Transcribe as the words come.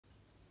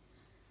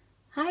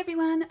Hi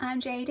everyone, I'm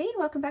JD.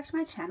 Welcome back to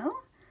my channel.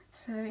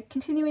 So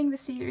continuing the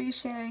series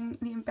sharing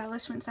the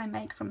embellishments I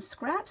make from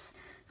scraps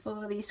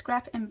for the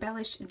Scrap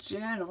Embellished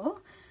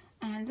journal,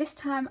 and this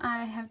time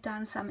I have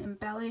done some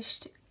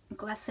embellished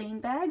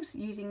glassine bags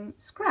using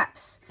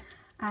scraps.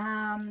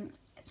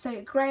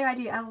 So great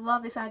idea. I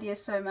love this idea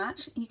so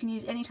much. You can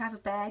use any type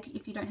of bag.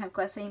 If you don't have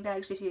glassine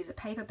bags, just use a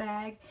paper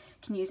bag.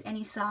 You can use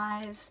any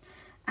size.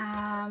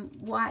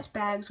 White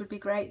bags would be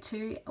great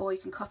too, or you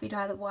can coffee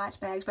dye the white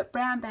bags, but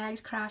brown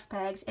bags, craft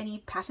bags,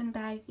 any pattern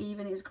bag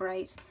even is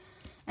great.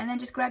 And then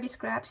just grab your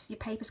scraps, your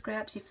paper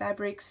scraps, your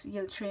fabrics,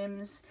 your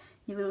trims,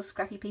 your little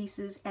scrappy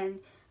pieces, and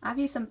I've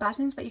used some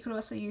buttons, but you could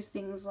also use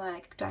things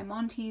like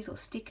diamantes or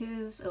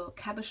stickers or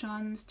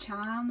cabochons,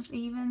 charms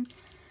even.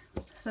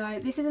 So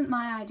this isn't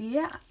my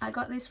idea. I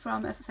got this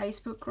from a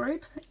Facebook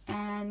group,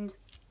 and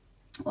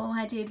all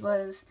I did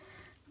was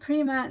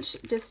pretty much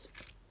just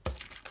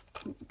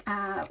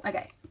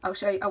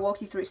okay, I'll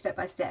walk you through step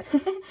by step.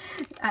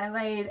 I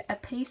laid a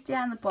piece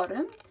down the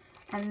bottom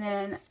and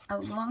then a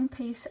long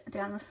piece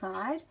down the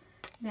side,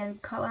 then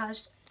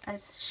collaged a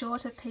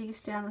shorter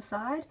piece down the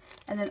side,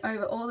 and then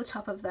over all the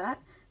top of that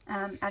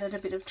added a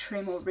bit of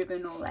trim or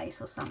ribbon or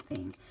lace or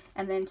something,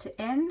 and then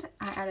to end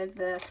I added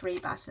the 3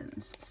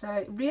 buttons.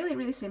 So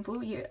really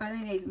simple. You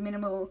only need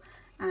minimal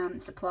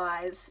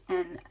supplies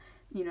and,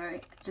 you know,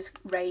 just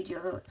raid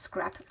your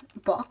scrap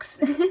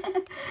box.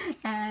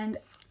 And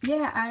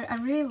yeah, I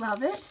really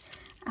love it,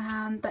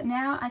 but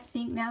now I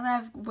think, now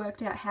that I've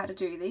worked out how to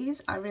do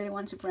these, I really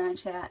want to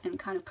branch out and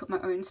kind of put my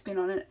own spin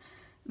on it,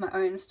 my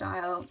own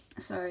style.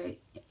 So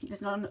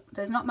there's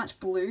not much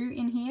blue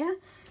in here.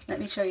 Let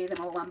me show you them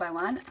all one by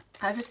one.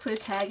 I've just put a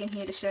tag in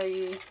here to show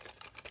you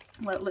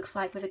what it looks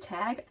like with a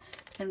tag,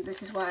 and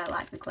this is why I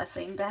like the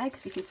glassine bag,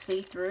 because you can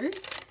see through,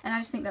 and I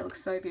just think that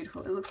looks so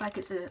beautiful. It looks like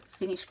it's a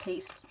finished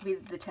piece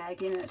with the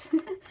tag in it.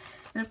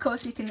 And of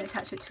course you can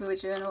attach it to a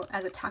journal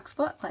as a tuck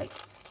spot, like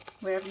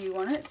wherever you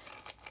want it,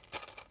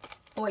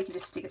 or you can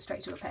just stick it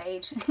straight to a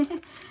page.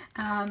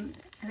 I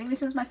think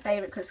this was my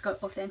favourite because it's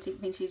got authentic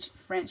vintage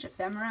French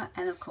ephemera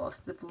and of course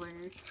the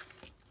blue.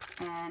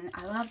 And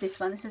I love this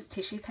one. This is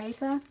tissue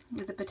paper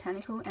with the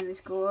botanical and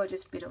this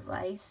gorgeous bit of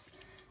lace.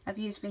 I've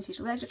used vintage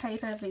ledger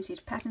paper,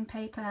 vintage pattern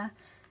paper,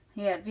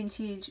 yeah,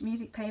 vintage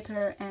music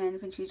paper and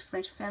vintage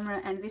French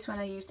ephemera, and this one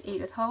I used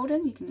Edith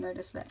Holden. You can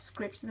notice that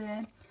script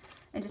there,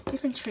 and just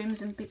different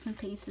trims and bits and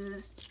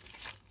pieces.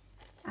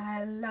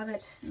 I love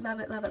it, love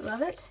it, love it,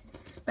 love it.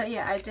 But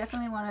yeah, I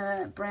definitely want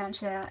to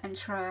branch out and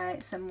try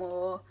some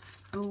more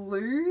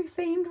blue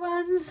themed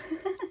ones.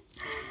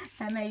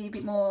 And maybe a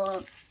bit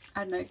more,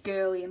 I don't know,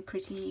 girly and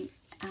pretty.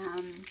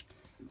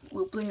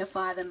 We'll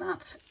blingify them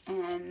up,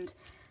 and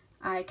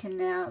I can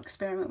now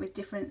experiment with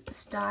different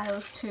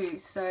styles too.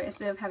 So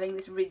instead of having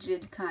this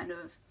rigid kind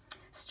of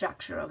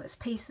structure of this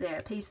piece there,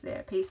 a piece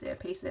there, a piece there, a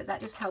piece there, that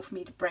just helped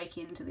me to break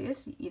into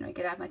this, you know,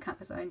 get out of my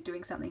comfort zone,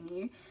 doing something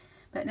new.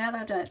 But now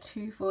that I've done it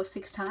 2, 4,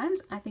 6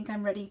 times, I think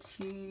I'm ready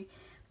to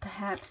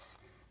perhaps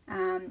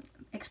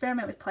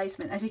experiment with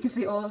placement. As you can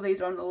see, all of these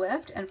are on the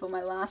left, and for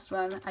my last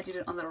one I did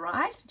it on the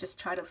right, just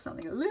tried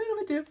something a little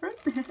bit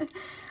different.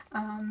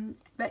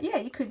 But yeah,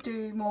 you could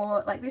do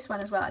more like this one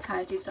as well. I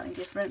kind of did something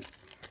different.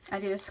 I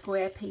did a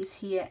square piece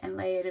here and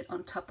layered it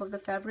on top of the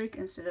fabric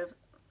instead of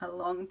a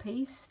long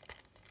piece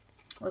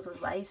with the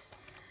lace.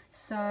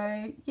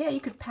 So yeah, you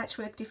could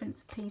patchwork different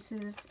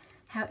pieces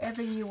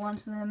however you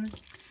want them.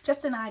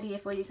 Just an idea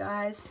for you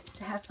guys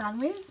to have fun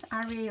with.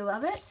 I really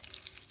love it.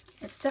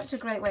 It's such a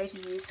great way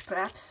to use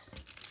scraps.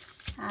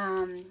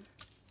 And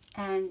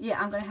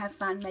yeah, I'm going to have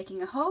fun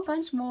making a whole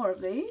bunch more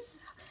of these.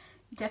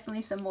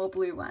 Definitely some more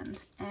blue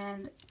ones.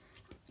 And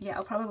yeah,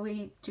 I'll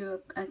probably do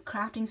a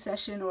crafting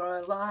session or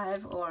a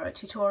live or a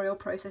tutorial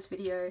process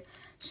video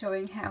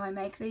showing how I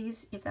make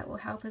these, if that will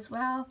help as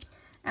well.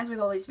 As with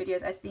all these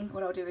videos, I think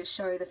what I'll do is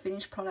show the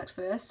finished product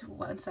first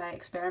once I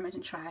experiment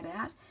and try it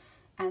out,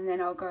 and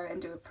then I'll go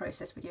and do a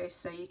process video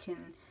so you can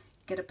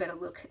get a better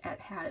look at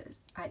how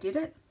I did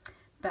it.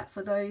 But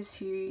for those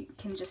who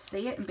can just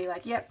see it and be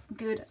like, yep,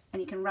 good,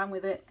 and you can run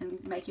with it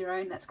and make your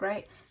own, that's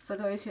great. For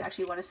those who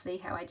actually want to see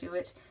how I do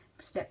it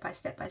step by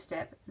step by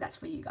step, that's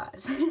for you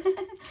guys.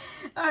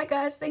 Alright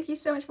guys, thank you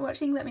so much for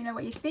watching. Let me know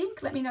what you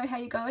think. Let me know how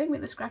you're going with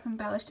the Scrap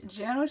Embellished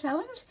Journal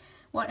Challenge.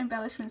 What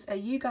embellishments are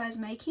you guys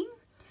making?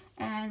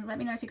 And let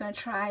me know if you're going to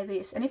try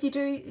this. And if you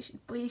do,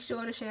 be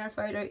sure to share a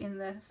photo in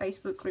the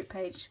Facebook group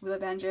page,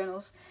 Willowbound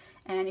Journals.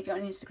 And if you're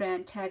on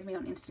Instagram, tag me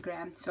on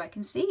Instagram so I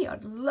can see.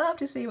 I'd love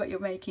to see what you're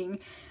making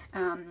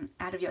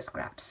out of your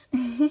scraps.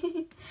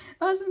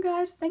 Awesome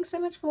guys, thanks so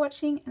much for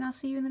watching, and I'll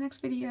see you in the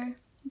next video.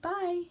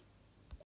 Bye!